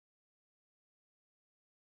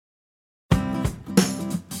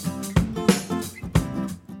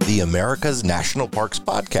The America's National Parks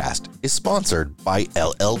podcast is sponsored by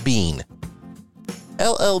LL Bean.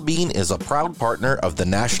 LL Bean is a proud partner of the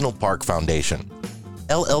National Park Foundation.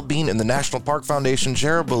 LL Bean and the National Park Foundation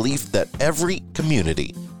share a belief that every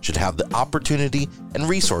community should have the opportunity and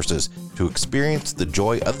resources to experience the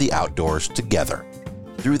joy of the outdoors together.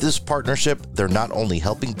 Through this partnership, they're not only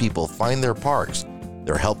helping people find their parks,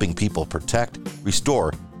 they're helping people protect,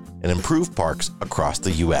 restore, and improve parks across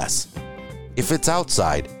the U.S. If it's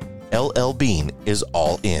outside, LL Bean is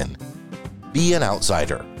all in. Be an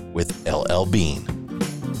outsider with LL Bean.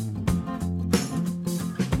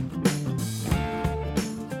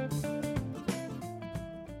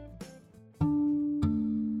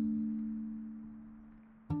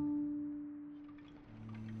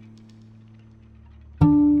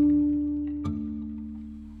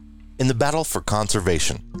 In the battle for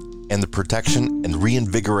conservation and the protection and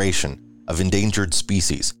reinvigoration of endangered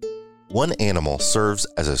species, one animal serves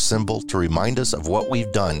as a symbol to remind us of what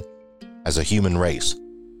we've done as a human race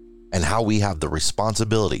and how we have the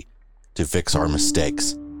responsibility to fix our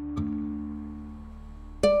mistakes.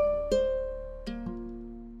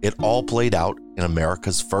 It all played out in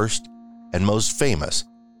America's first and most famous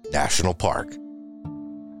national park.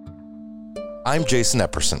 I'm Jason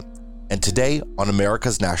Epperson, and today on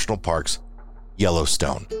America's National Parks,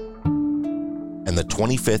 Yellowstone, and the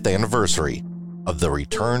 25th anniversary of the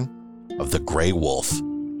return of the gray wolf.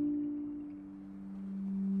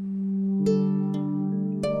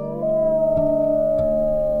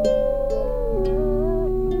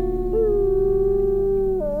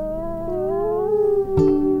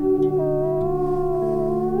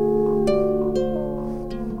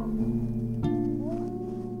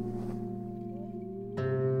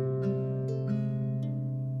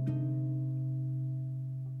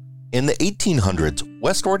 In the 1800s,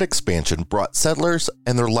 westward expansion brought settlers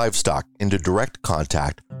and their livestock into direct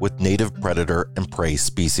contact with native predator and prey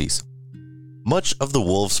species. Much of the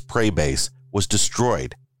wolf's prey base was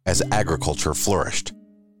destroyed as agriculture flourished.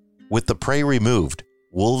 With the prey removed,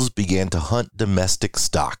 wolves began to hunt domestic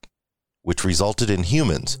stock, which resulted in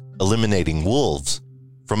humans eliminating wolves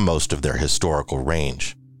from most of their historical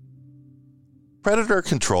range. Predator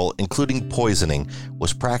control, including poisoning,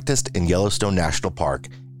 was practiced in Yellowstone National Park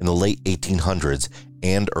in the late 1800s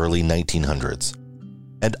and early 1900s.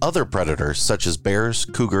 And other predators such as bears,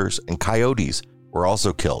 cougars, and coyotes were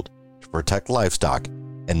also killed to protect livestock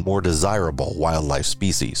and more desirable wildlife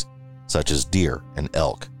species, such as deer and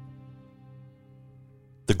elk.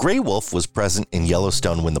 The gray wolf was present in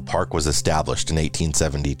Yellowstone when the park was established in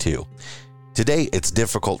 1872. Today, it's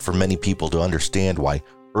difficult for many people to understand why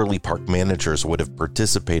early park managers would have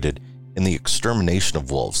participated in the extermination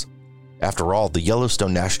of wolves. After all, the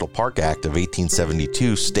Yellowstone National Park Act of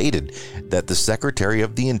 1872 stated that the Secretary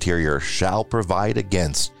of the Interior shall provide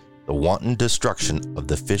against the wanton destruction of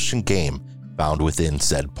the fish and game found within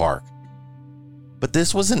said park. But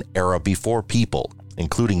this was an era before people,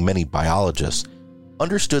 including many biologists,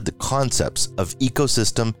 understood the concepts of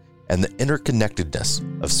ecosystem and the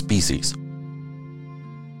interconnectedness of species.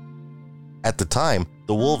 At the time,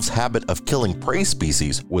 the wolf's habit of killing prey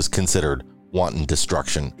species was considered wanton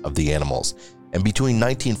destruction of the animals, and between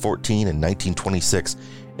 1914 and 1926,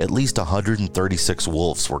 at least 136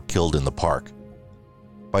 wolves were killed in the park.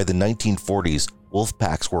 By the 1940s, wolf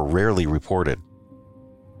packs were rarely reported,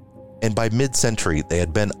 and by mid-century, they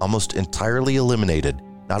had been almost entirely eliminated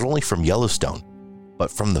not only from Yellowstone, but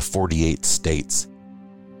from the 48 states.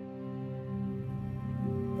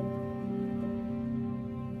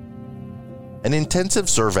 An intensive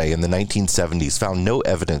survey in the 1970s found no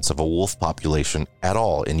evidence of a wolf population at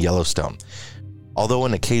all in Yellowstone, although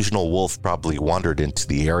an occasional wolf probably wandered into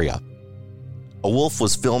the area. A wolf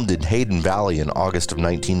was filmed in Hayden Valley in August of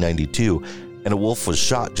 1992, and a wolf was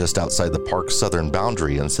shot just outside the park's southern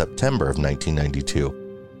boundary in September of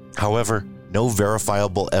 1992. However, no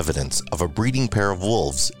verifiable evidence of a breeding pair of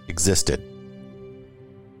wolves existed.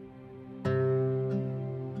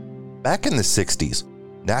 Back in the 60s,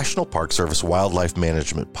 National Park Service wildlife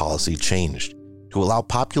management policy changed to allow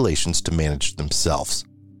populations to manage themselves.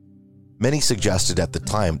 Many suggested at the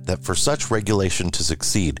time that for such regulation to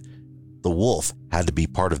succeed, the wolf had to be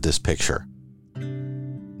part of this picture.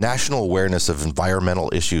 National awareness of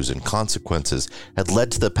environmental issues and consequences had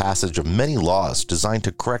led to the passage of many laws designed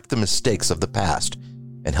to correct the mistakes of the past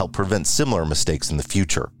and help prevent similar mistakes in the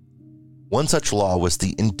future. One such law was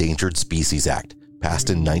the Endangered Species Act,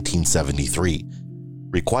 passed in 1973,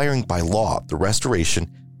 requiring by law the restoration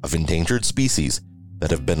of endangered species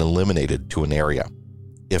that have been eliminated to an area,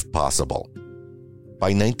 if possible. By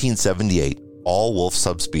 1978, all wolf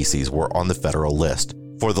subspecies were on the federal list,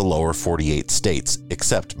 for the lower 48 states,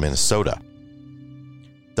 except Minnesota.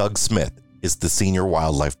 Doug Smith is the senior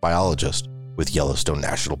wildlife biologist with Yellowstone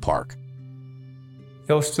National Park.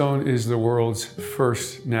 Yellowstone is the world's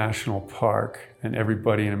first national park, and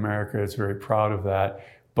everybody in America is very proud of that.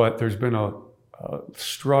 But there's been a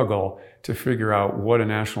struggle to figure out what a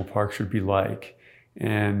national park should be like.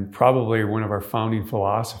 And probably one of our founding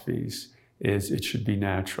philosophies is it should be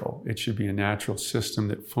natural. It should be a natural system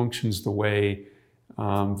that functions the way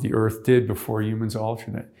the Earth did before humans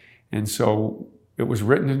altered it. And so it was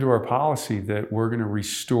written into our policy that we're going to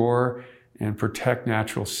restore and protect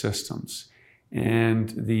natural systems.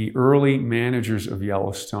 And the early managers of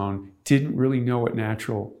Yellowstone didn't really know what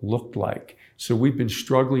natural looked like. So we've been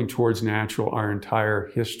struggling towards natural our entire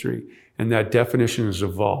history. And that definition has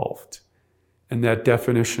evolved. And that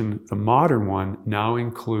definition, the modern one, now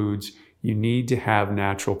includes you need to have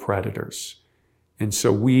natural predators. And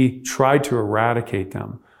so we tried to eradicate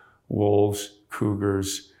them. Wolves,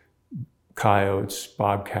 cougars, coyotes,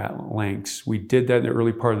 bobcat, lynx. We did that in the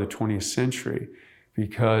early part of the 20th century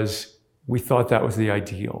because we thought that was the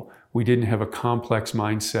ideal. We didn't have a complex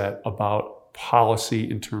mindset about policy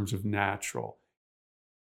in terms of natural.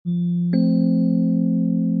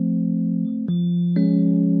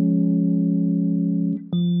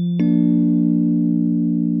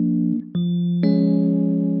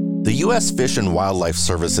 The U.S. Fish and Wildlife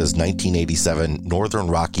Service's 1987 Northern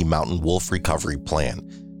Rocky Mountain Wolf Recovery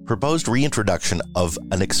Plan proposed reintroduction of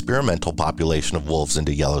an experimental population of wolves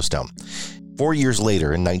into Yellowstone. 4 years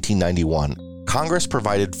later, in 1991, Congress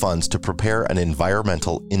provided funds to prepare an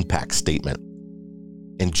environmental impact statement.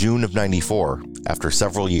 In June of '94, after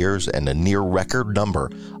several years and a near record number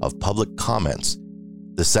of public comments,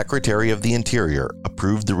 the Secretary of the Interior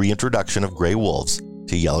approved the reintroduction of gray wolves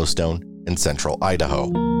to Yellowstone and central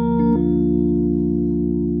Idaho.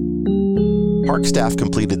 Park staff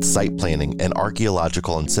completed site planning and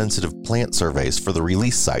archaeological and sensitive plant surveys for the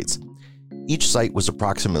release sites. Each site was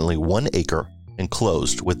approximately 1 acre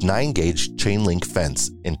enclosed with 9-gauge chain link fence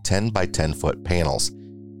in 10 by 10 foot panels.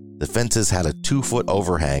 The fences had a 2-foot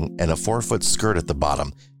overhang and a 4-foot skirt at the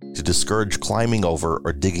bottom to discourage climbing over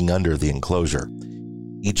or digging under the enclosure.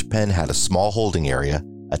 Each pen had a small holding area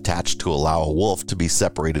attached to allow a wolf to be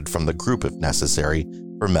separated from the group if necessary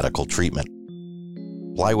for medical treatment.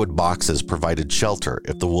 Plywood boxes provided shelter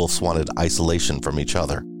if the wolves wanted isolation from each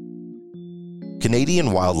other.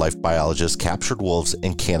 Canadian wildlife biologists captured wolves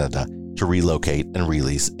in Canada to relocate and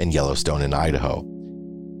release in Yellowstone and Idaho.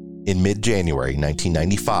 In mid-January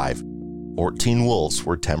 1995, 14 wolves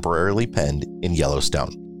were temporarily penned in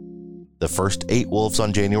Yellowstone. The first 8 wolves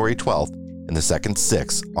on January 12th and the second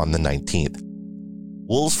 6 on the 19th.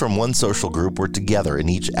 Wolves from one social group were together in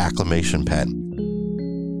each acclimation pen.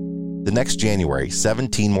 The next January,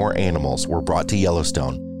 17 more animals were brought to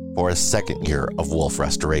Yellowstone for a second year of wolf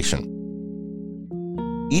restoration.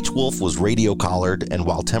 Each wolf was radio collared, and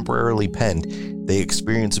while temporarily penned, they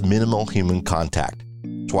experienced minimal human contact.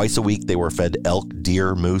 Twice a week, they were fed elk,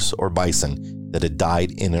 deer, moose, or bison that had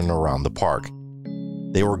died in and around the park.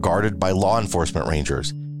 They were guarded by law enforcement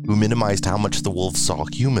rangers, who minimized how much the wolves saw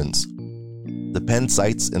humans. The pen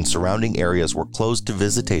sites and surrounding areas were closed to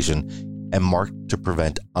visitation and marked to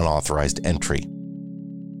prevent unauthorized entry.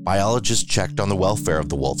 Biologists checked on the welfare of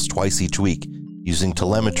the wolves twice each week using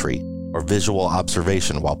telemetry or visual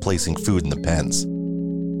observation while placing food in the pens.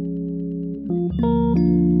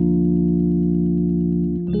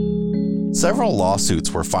 Several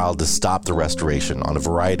lawsuits were filed to stop the restoration on a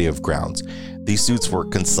variety of grounds. These suits were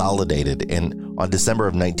consolidated, and on December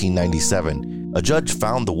of 1997, a judge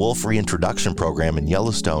found the wolf reintroduction program in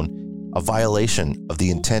Yellowstone a violation of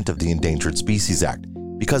the intent of the Endangered Species Act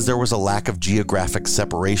because there was a lack of geographic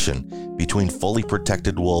separation between fully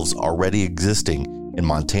protected wolves already existing in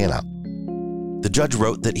Montana. The judge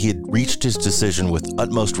wrote that he had reached his decision with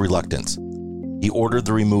utmost reluctance. He ordered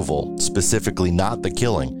the removal, specifically not the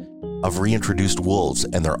killing, of reintroduced wolves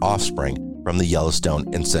and their offspring from the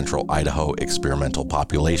Yellowstone and central Idaho experimental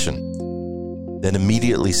population, then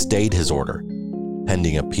immediately stayed his order,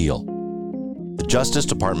 pending appeal. The Justice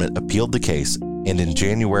Department appealed the case, and in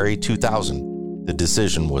January 2000, the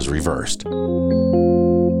decision was reversed.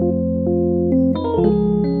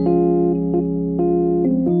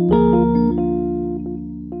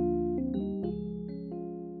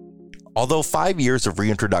 Although 5 years of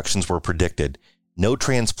reintroductions were predicted, no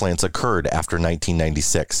transplants occurred after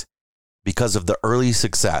 1996 because of the early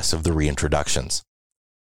success of the reintroductions.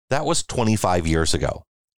 That was 25 years ago.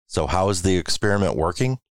 So how is the experiment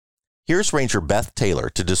working? Here's Ranger Beth Taylor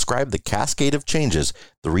to describe the cascade of changes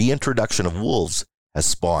the reintroduction of wolves has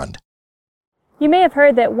spawned. You may have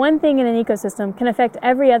heard that one thing in an ecosystem can affect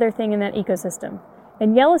every other thing in that ecosystem.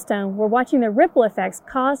 In Yellowstone, we're watching the ripple effects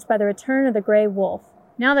caused by the return of the gray wolf.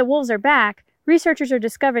 Now that wolves are back, researchers are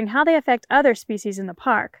discovering how they affect other species in the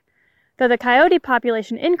park. Though the coyote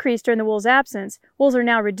population increased during the wolves' absence, wolves are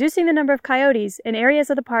now reducing the number of coyotes in areas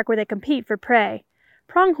of the park where they compete for prey.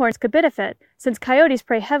 Pronghorns could benefit, since coyotes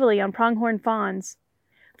prey heavily on pronghorn fawns.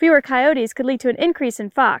 Fewer coyotes could lead to an increase in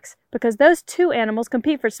fox, because those two animals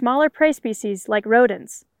compete for smaller prey species like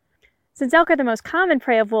rodents. Since elk are the most common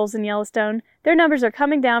prey of wolves in Yellowstone, their numbers are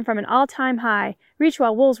coming down from an all-time high, reached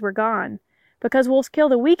while wolves were gone. Because wolves kill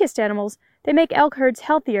the weakest animals, they make elk herds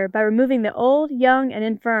healthier by removing the old, young, and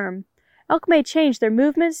infirm. Elk may change their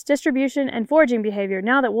movements, distribution, and foraging behavior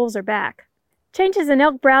now that wolves are back. Changes in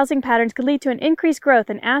elk browsing patterns could lead to an increased growth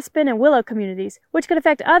in aspen and willow communities, which could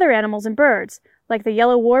affect other animals and birds, like the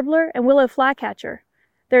yellow warbler and willow flycatcher.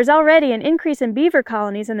 There's already an increase in beaver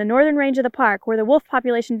colonies in the northern range of the park where the wolf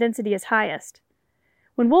population density is highest.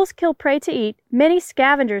 When wolves kill prey to eat, many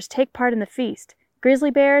scavengers take part in the feast. Grizzly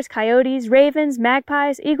bears, coyotes, ravens,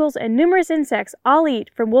 magpies, eagles, and numerous insects all eat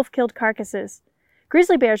from wolf-killed carcasses.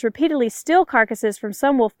 Grizzly bears repeatedly steal carcasses from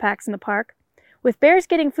some wolf packs in the park. With bears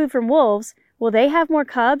getting food from wolves, will they have more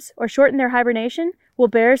cubs or shorten their hibernation? Will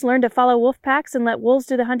bears learn to follow wolf packs and let wolves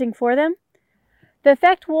do the hunting for them? The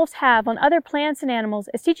effect wolves have on other plants and animals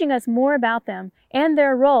is teaching us more about them and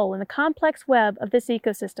their role in the complex web of this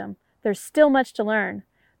ecosystem. There's still much to learn.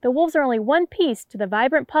 The wolves are only one piece to the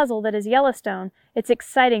vibrant puzzle that is Yellowstone. It's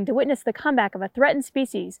exciting to witness the comeback of a threatened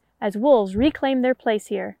species as wolves reclaim their place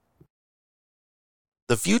here.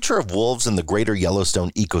 The future of wolves in the greater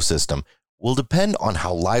Yellowstone ecosystem will depend on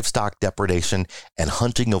how livestock depredation and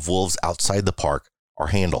hunting of wolves outside the park are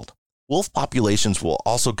handled. Wolf populations will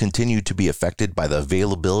also continue to be affected by the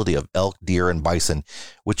availability of elk, deer, and bison,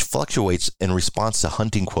 which fluctuates in response to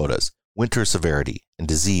hunting quotas, winter severity, and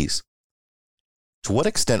disease. To what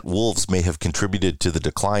extent wolves may have contributed to the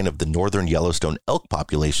decline of the northern Yellowstone elk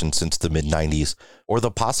population since the mid-90s, or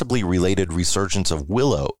the possibly related resurgence of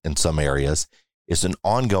willow in some areas, is an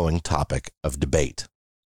ongoing topic of debate.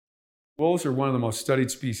 Wolves are one of the most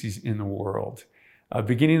studied species in the world.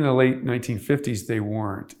 Beginning in the late 1950s, they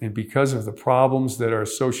weren't. And because of the problems that are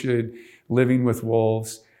associated living with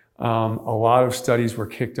wolves, a lot of studies were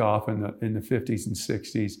kicked off in the 50s and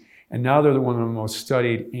 60s. And now they're one of the most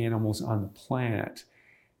studied animals on the planet.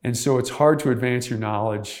 And so it's hard to advance your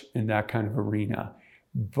knowledge in that kind of arena.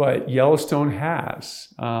 But Yellowstone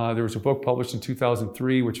has. There was a book published in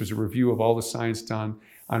 2003, which was a review of all the science done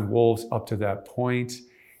on wolves up to that point.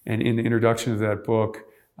 And in the introduction of that book,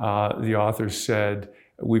 the authors said,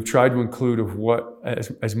 we've tried to include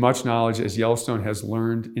as much knowledge as Yellowstone has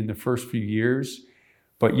learned in the first few years,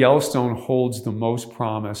 but Yellowstone holds the most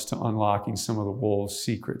promise to unlocking some of the wolves'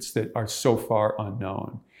 secrets that are so far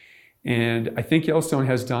unknown. And I think Yellowstone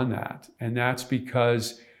has done that. And that's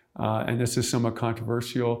because, and this is somewhat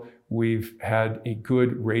controversial, we've had a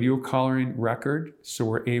good radio collaring record, so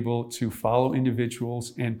we're able to follow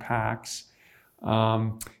individuals and packs.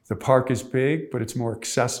 The park is big, but it's more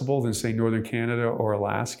accessible than, say, Northern Canada or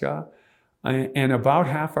Alaska. And about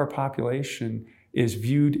half our population is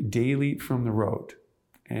viewed daily from the road.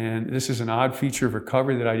 And this is an odd feature of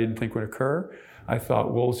recovery that I didn't think would occur. I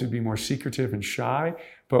thought wolves would be more secretive and shy,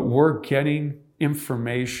 but we're getting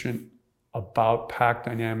information about pack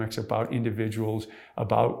dynamics, about individuals,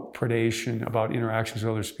 about predation, about interactions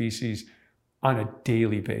with other species on a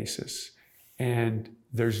daily basis. And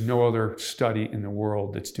there's no other study in the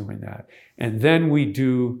world that's doing that. And then we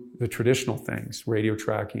do the traditional things, radio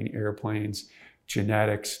tracking, airplanes,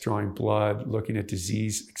 genetics, drawing blood, looking at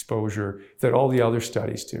disease exposure, that all the other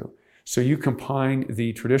studies do. So you combine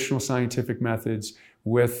the traditional scientific methods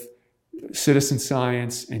with citizen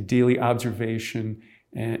science and daily observation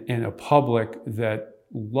and a public that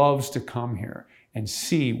loves to come here and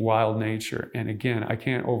see wild nature. And again, I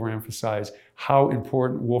can't overemphasize how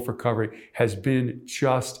important wolf recovery has been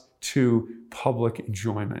just to public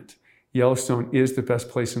enjoyment. Yellowstone is the best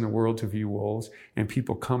place in the world to view wolves, and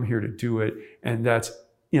people come here to do it, and that's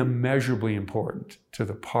immeasurably important to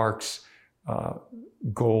the park's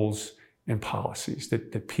goals and policies,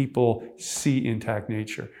 that people see intact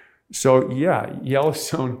nature. So yeah,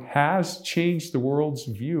 Yellowstone has changed the world's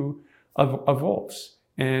view of wolves.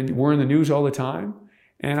 And we're in the news all the time.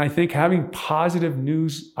 And I think having positive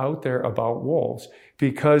news out there about wolves,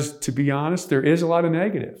 because to be honest, there is a lot of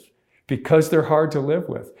negative, because they're hard to live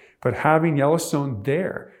with. But having Yellowstone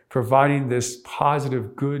there, providing this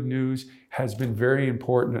positive, good news, has been very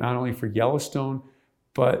important, not only for Yellowstone,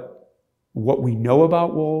 but what we know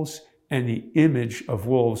about wolves and the image of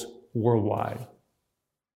wolves worldwide.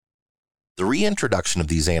 The reintroduction of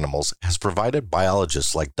these animals has provided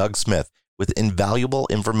biologists like Doug Smith with invaluable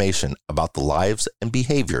information about the lives and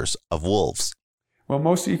behaviors of wolves. Well,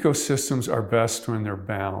 most ecosystems are best when they're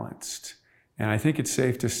balanced. And I think it's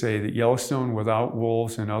safe to say that Yellowstone without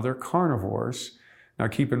wolves and other carnivores, now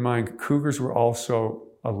keep in mind, cougars were also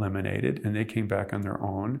eliminated and they came back on their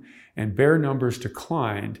own, and bear numbers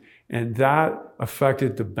declined, and that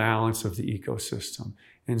affected the balance of the ecosystem.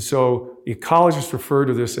 And so ecologists refer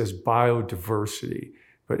to this as biodiversity,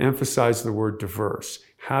 but emphasize the word diverse.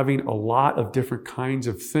 Having a lot of different kinds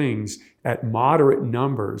of things at moderate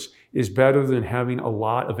numbers is better than having a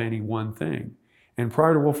lot of any one thing. And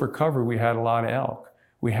prior to wolf recovery, we had a lot of elk,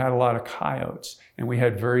 we had a lot of coyotes, and we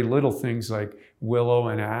had very little things like willow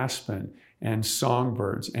and aspen and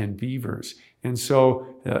songbirds and beavers. And so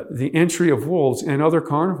the entry of wolves and other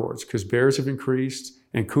carnivores, because bears have increased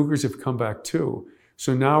and cougars have come back too.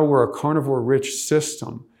 So now we're a carnivore-rich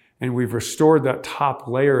system, and we've restored that top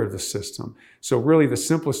layer of the system. So really the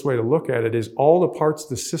simplest way to look at it is all the parts of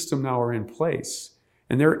the system now are in place,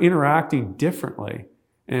 and they're interacting differently.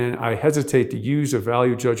 And I hesitate to use a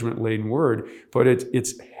value judgment-laden word, but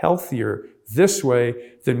it's healthier this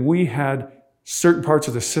way than we had certain parts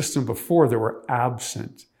of the system before that were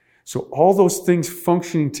absent. So all those things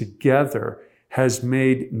functioning together has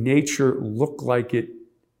made nature look like it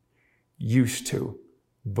used to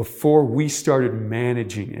before we started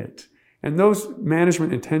managing it. And those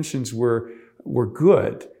management intentions were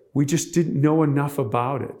good. We just didn't know enough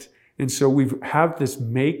about it. And so we have this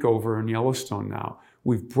makeover in Yellowstone now.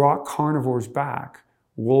 We've brought carnivores back,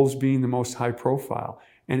 wolves being the most high profile,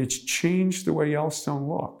 and it's changed the way Yellowstone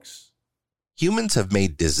looks. Humans have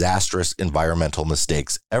made disastrous environmental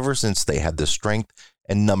mistakes ever since they had the strength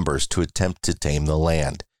and numbers to attempt to tame the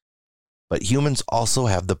land. But humans also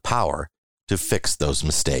have the power to fix those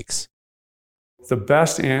mistakes. The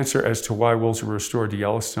best answer as to why wolves were restored to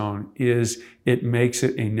Yellowstone is it makes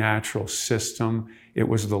it a natural system. It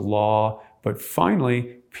was the law, but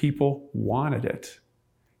finally, people wanted it.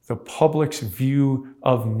 The public's view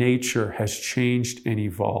of nature has changed and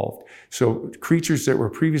evolved. So creatures that were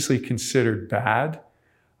previously considered bad,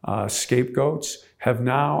 scapegoats, have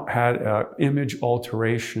now had image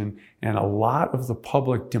alteration, and a lot of the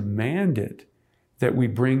public demanded that we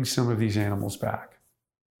bring some of these animals back.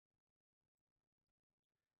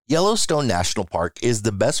 Yellowstone National Park is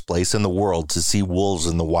the best place in the world to see wolves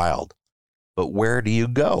in the wild. But where do you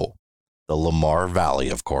go? The Lamar Valley,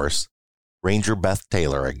 of course. Ranger Beth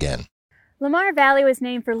Taylor again. Lamar Valley was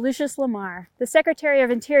named for Lucius Lamar, the Secretary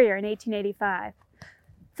of Interior in 1885.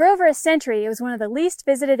 For over a century, it was one of the least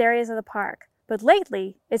visited areas of the park, but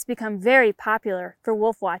lately, it's become very popular for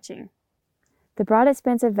wolf watching. The broad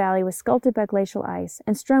expanse of valley was sculpted by glacial ice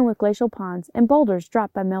and strewn with glacial ponds and boulders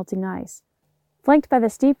dropped by melting ice. Flanked by the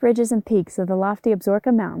steep ridges and peaks of the lofty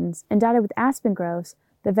Absaroka Mountains and dotted with aspen groves,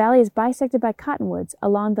 the valley is bisected by cottonwoods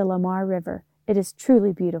along the Lamar River. It is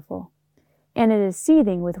truly beautiful. And it is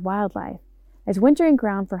seething with wildlife. As wintering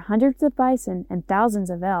ground for hundreds of bison and thousands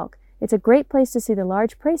of elk, it's a great place to see the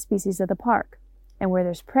large prey species of the park. And where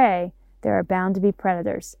there's prey, there are bound to be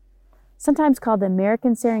predators. Sometimes called the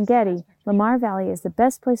American Serengeti, Lamar Valley is the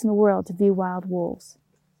best place in the world to view wild wolves.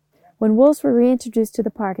 When wolves were reintroduced to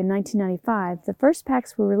the park in 1995, the first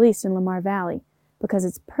packs were released in Lamar Valley because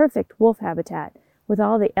it's perfect wolf habitat, with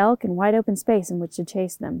all the elk and wide open space in which to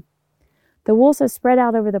chase them. The wolves have spread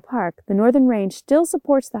out over the park. The northern range still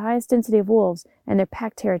supports the highest density of wolves, and their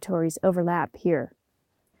pack territories overlap here.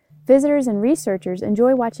 Visitors and researchers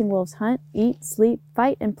enjoy watching wolves hunt, eat, sleep,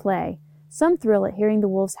 fight, and play. Some thrill at hearing the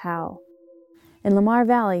wolves howl. In Lamar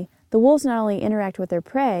Valley, the wolves not only interact with their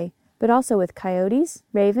prey, but also with coyotes,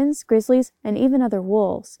 ravens, grizzlies, and even other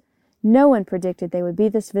wolves. No one predicted they would be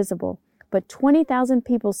this visible, but 20,000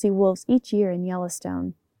 people see wolves each year in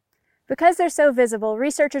Yellowstone. Because they're so visible,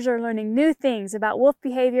 researchers are learning new things about wolf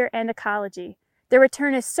behavior and ecology. Their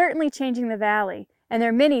return is certainly changing the valley, and there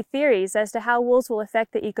are many theories as to how wolves will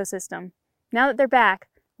affect the ecosystem. Now that they're back,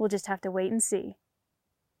 we'll just have to wait and see.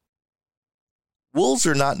 Wolves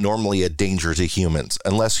are not normally a danger to humans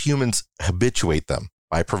unless humans habituate them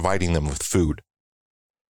by providing them with food.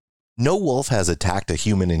 No wolf has attacked a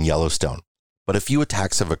human in Yellowstone, but a few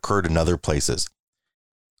attacks have occurred in other places.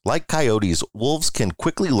 Like coyotes, wolves can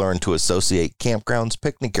quickly learn to associate campgrounds,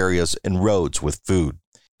 picnic areas, and roads with food.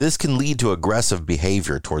 This can lead to aggressive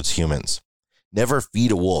behavior towards humans. Never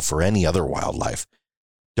feed a wolf or any other wildlife.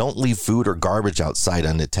 Don't leave food or garbage outside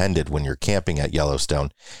unattended when you're camping at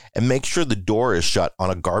Yellowstone, and make sure the door is shut on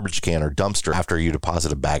a garbage can or dumpster after you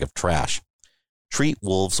deposit a bag of trash. Treat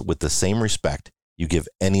wolves with the same respect you give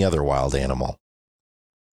any other wild animal.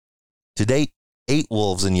 To date, 8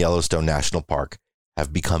 wolves in Yellowstone National Park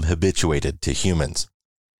have become habituated to humans.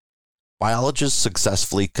 Biologists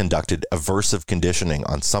successfully conducted aversive conditioning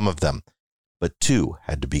on some of them, but 2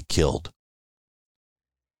 had to be killed.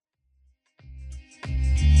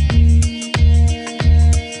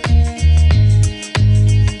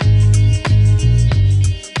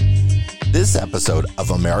 This episode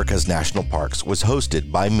of America's National Parks was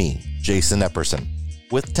hosted by me, Jason Epperson,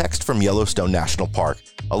 with text from Yellowstone National Park,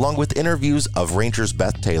 along with interviews of Rangers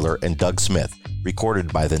Beth Taylor and Doug Smith,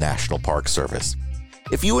 recorded by the National Park Service.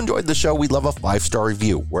 If you enjoyed the show, we'd love a 5-star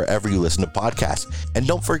review wherever you listen to podcasts. And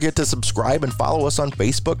don't forget to subscribe and follow us on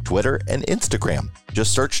Facebook, Twitter, and Instagram.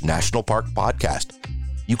 Just search National Park Podcast.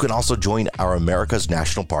 You can also join our America's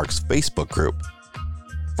National Parks Facebook group.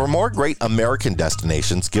 For more great American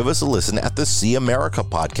destinations, give us a listen at the See America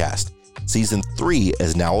podcast. Season 3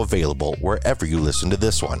 is now available wherever you listen to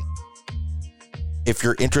this one. If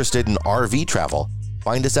you're interested in RV travel,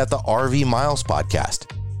 find us at the RV Miles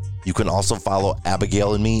podcast. You can also follow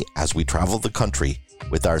Abigail and me as we travel the country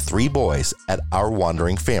with our 3 boys at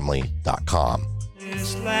ourwanderingfamily.com.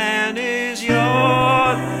 This land is your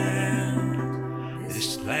land.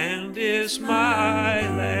 This land is my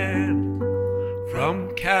land.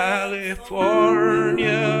 From California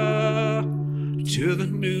to the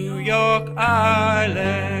New York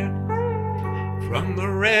Island, from the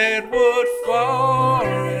Redwood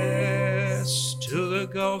Forest to the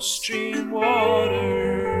Gulf Stream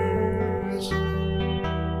waters.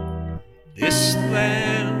 This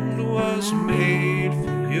land was made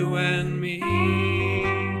for you and me.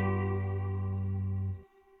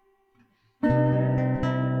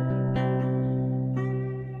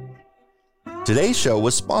 Today's show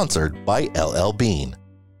was sponsored by LL Bean.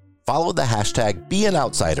 Follow the hashtag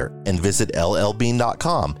 #BeAnOutsider and visit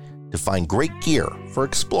llbean.com to find great gear for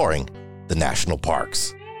exploring the national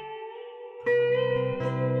parks.